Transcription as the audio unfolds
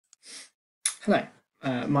Hello,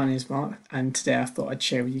 my name is Mark, and today I thought I'd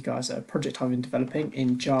share with you guys a project I've been developing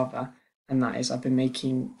in Java, and that is I've been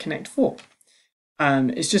making Connect 4.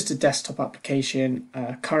 It's just a desktop application.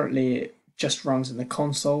 Currently, it just runs in the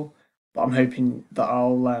console, but I'm hoping that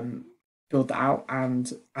I'll build that out,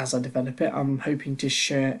 and as I develop it, I'm hoping to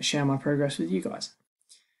share my progress with you guys.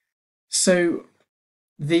 So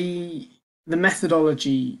the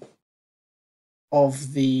methodology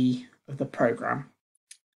of the program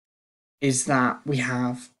is that we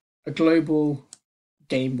have a global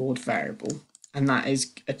game board variable, and that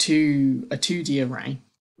is a 2D array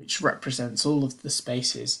which represents all of the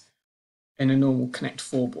spaces in a normal Connect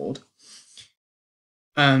 4 board.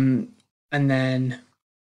 And then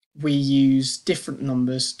we use different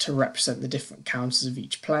numbers to represent the different counters of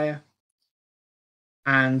each player,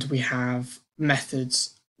 and we have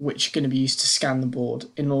methods which are going to be used to scan the board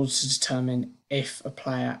in order to determine if a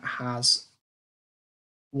player has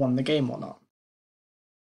won the game or not.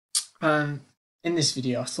 In this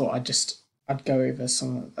video, I thought I'd go over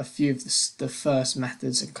a few of the first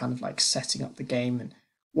methods and kind of like setting up the game and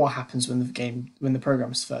what happens when the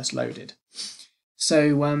program is first loaded.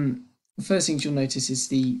 So the first things you'll notice is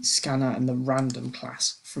the scanner and the random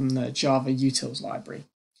class from the Java utils library.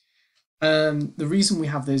 The reason we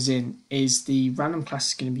have those in is the random class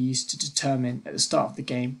is going to be used to determine at the start of the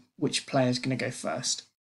game which player is going to go first,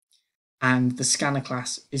 and the scanner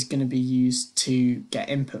class is going to be used to get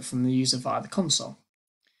input from the user via the console.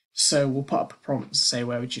 So we'll put up a prompt to say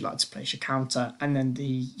where would you like to place your counter, and then the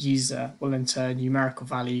user will enter a numerical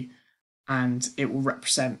value and it will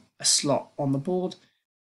represent a slot on the board,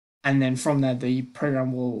 and then from there the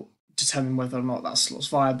program will determine whether or not that slot's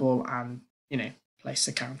viable and place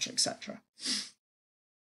the counter, etc.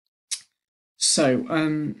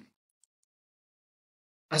 So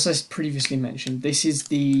as I previously mentioned, this is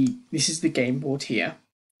the game board here.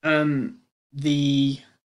 I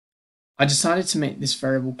decided to make this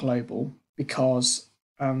variable global because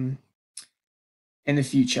in the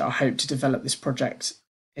future I hope to develop this project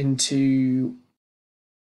into,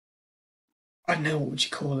 I don't know, what would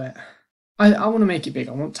you call it? I want to make it big.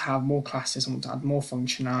 I want to have more classes. I want to add more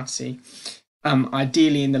functionality.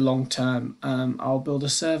 Ideally, in the long term, I'll build a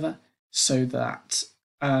server so that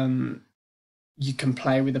you can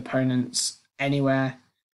play with opponents anywhere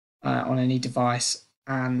on any device,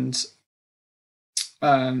 and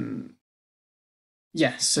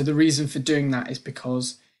so the reason for doing that is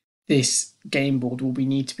because this game board will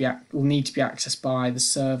need to be accessed by the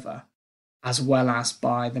server as well as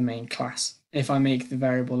by the main class. If I make the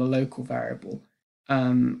variable a local variable,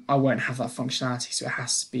 I won't have that functionality, so it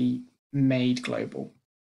has to be made global.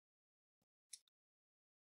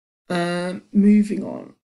 Moving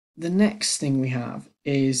on, the next thing we have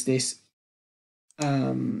is this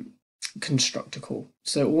constructor call.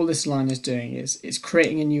 So all this line is doing is it's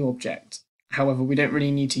creating a new object. However, we don't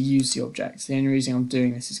really need to use the object. The only reason I'm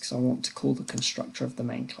doing this is because I want to call the constructor of the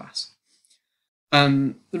main class.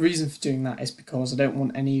 The reason for doing that is because I don't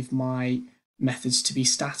want any of my methods to be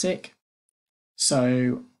static.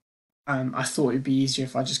 So I thought it'd be easier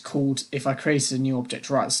if I created a new object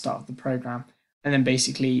right at the start of the program, and then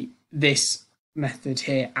basically this method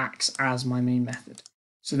here acts as my main method.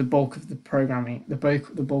 So the bulk of the programming, the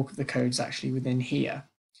bulk of the code is actually within here,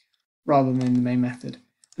 rather than the main method.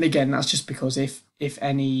 And again, that's just because if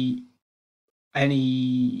any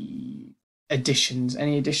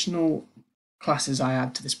additional classes I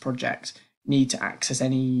add to this project need to access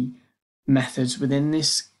any methods within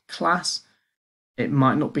this class, it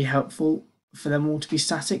might not be helpful for them all to be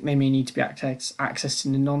static. They may need to be accessed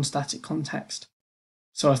in a non-static context.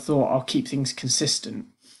 So I thought I'll keep things consistent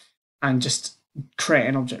and just create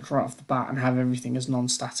an object right off the bat and have everything as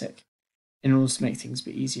non-static in order to make things a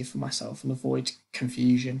bit easier for myself and avoid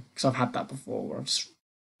confusion, because I've had that before where I've just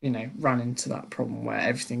run into that problem where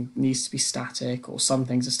everything needs to be static, or some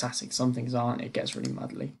things are static, some things aren't. It gets really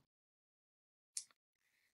muddly.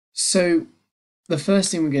 So the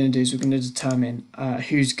first thing we're going to do is we're going to determine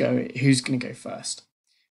who's going to go first,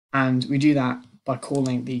 and we do that by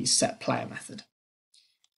calling the setPlayer method.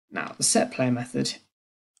 Now the setPlayer method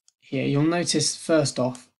here, you'll notice first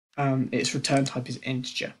off its return type is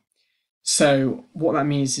integer. So what that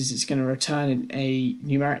means is it's going to return a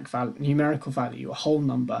numerical value, a whole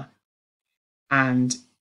number, and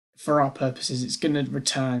for our purposes it's going to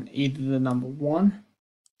return either the number 1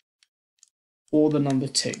 or the number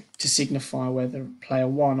 2 to signify whether player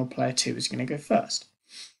 1 or player 2 is going to go first.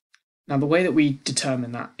 Now the way that we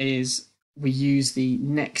determine that is we use the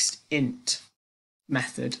nextInt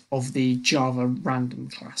method of the Java random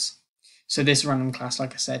class. So this random class,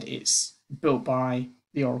 like I said, it's built by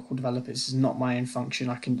the Oracle developers. This is not my own function.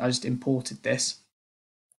 I just imported this,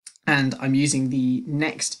 and I'm using the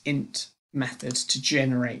next int method to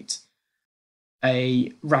generate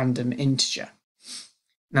a random integer.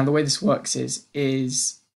 Now the way this works is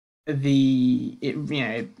it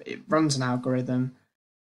runs an algorithm,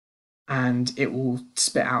 and it will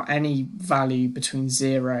spit out any value between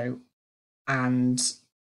 0 and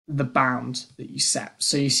the bound that you set.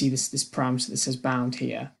 So you see this parameter that says bound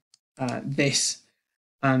here. This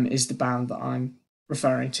is the bound that I'm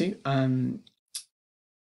referring to. How am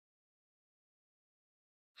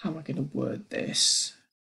I going to word this?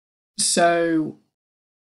 So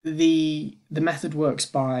the method works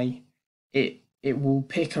by it will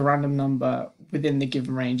pick a random number within the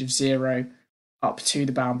given range of 0 up to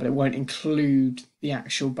the bound, but it won't include the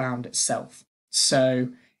actual bound itself. So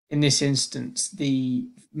in this instance, the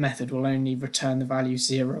method will only return the values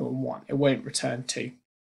 0 and 1. It won't return 2.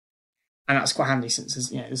 And that's quite handy since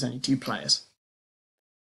there's only 2 players.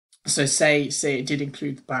 So say it did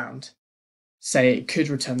include the bound, say it could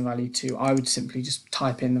return the value 2, I would simply just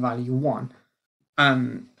type in the value 1.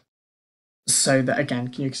 So that,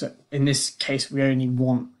 again, in this case, we only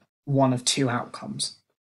want one of 2 outcomes.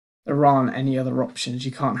 There aren't any other options.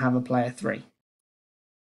 You can't have a player 3.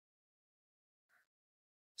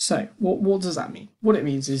 So what does that mean? What it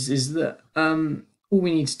means is that all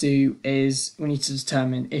we need to do is we need to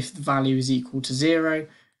determine if the value is equal to 0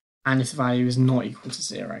 and if the value is not equal to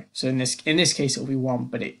 0. So in this case, it'll be 1,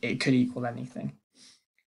 but it could equal anything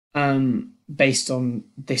based on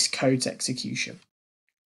this code's execution.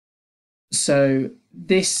 So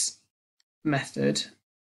this method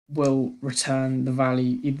will return the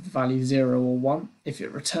value, either the value 0 or 1. If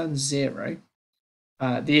it returns 0,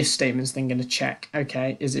 the if statement is then going to check,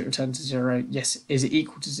 okay, is it returned to 0? Yes. Is it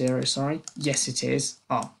equal to 0? Sorry. Yes, it is.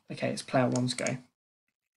 Oh, okay, it's player 1's go.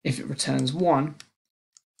 If it returns 1,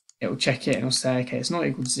 it will check it and it'll say, okay, it's not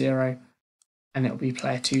equal to 0, and it'll be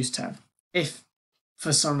player 2's turn. If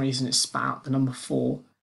for some reason it spat out the number 4,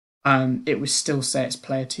 it would still say it's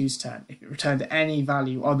player 2's turn. If it returned any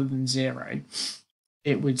value other than 0,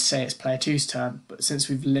 it would say it's player 2's turn. But since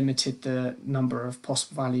we've limited the number of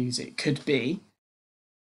possible values it could be,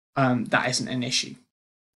 that isn't an issue.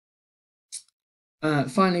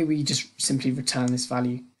 Finally, we just simply return this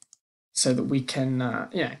value so that we can,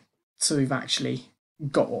 so we've actually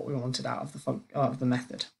got what we wanted out of the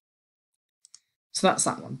method. So that's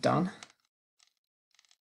that one done.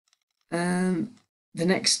 The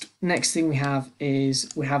next thing we have is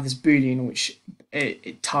we have this Boolean, which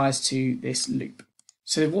it ties to this loop.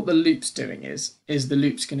 So what the loop's doing is the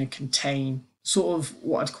loop's going to contain sort of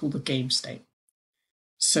what I'd call the game state.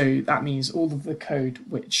 So that means all of the code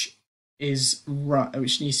which needs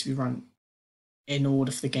to be run in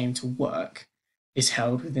order for the game to work is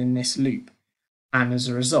held within this loop. And as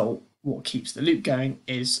a result, what keeps the loop going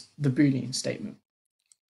is the Boolean statement.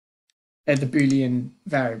 The Boolean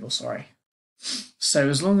variable, sorry. So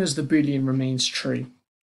as long as the Boolean remains true,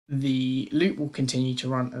 the loop will continue to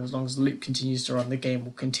run, and as long as the loop continues to run, the game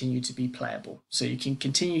will continue to be playable. So you can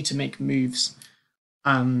continue to make moves.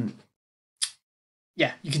 You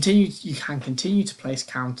can continue to place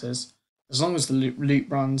counters as long as the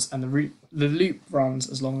loop runs, and the loop runs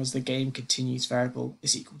as long as the game continues variable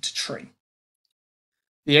is equal to true.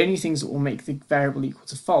 The only things that will make the variable equal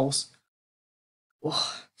to false.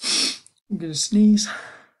 Oh, I'm gonna sneeze.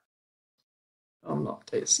 I'm not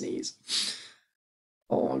going to sneeze.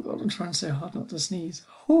 Oh my god, I'm trying so hard not to sneeze.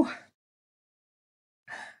 Whew.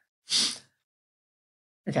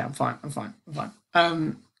 Okay, I'm fine.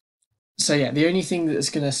 So yeah, the only thing that's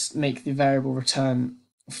going to make the variable return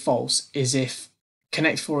false is if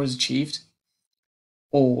connect 4 is achieved,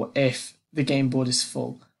 or if the game board is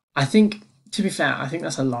full. I think, to be fair, I think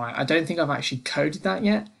that's a lie. I don't think I've actually coded that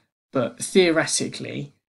yet, but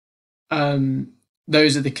theoretically,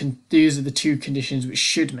 those are the 2 conditions which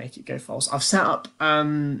should make it go false. I've set up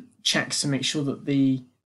checks to make sure that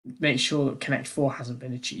connect 4 hasn't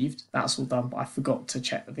been achieved. That's all done, but I forgot to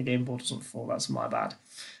check that the game board wasn't full. That's my bad.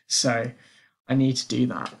 So I need to do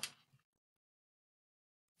that.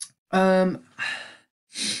 And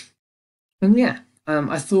yeah,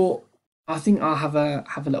 I think I'll have a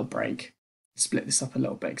little break, split this up a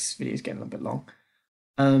little bit because this video is getting a little bit long.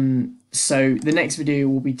 So the next video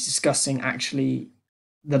will be discussing actually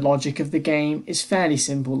the logic of the game. It's fairly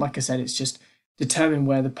simple. Like I said, it's just determine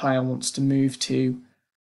where the player wants to move to.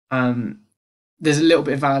 There's a little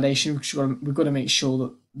bit of validation because we've got to make sure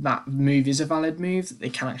that that move is a valid move, that they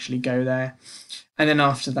can actually go there. And then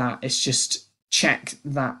after that, it's just check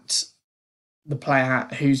that the player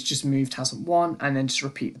who's just moved hasn't won, and then just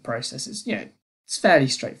repeat the process. It's fairly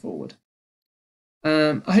straightforward.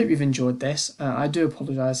 I hope you've enjoyed this. I do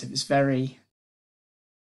apologise if it's very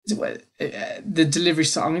the delivery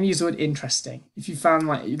style. I'm going to use the word interesting. If you found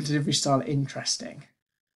my delivery style interesting,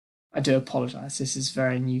 I do apologise. This is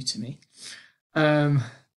very new to me. But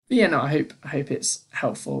yeah, no, I hope it's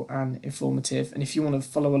helpful and informative. And if you want to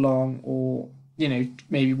follow along, or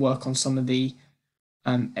maybe work on some of the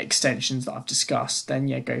extensions that I've discussed, then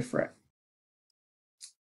yeah, go for it.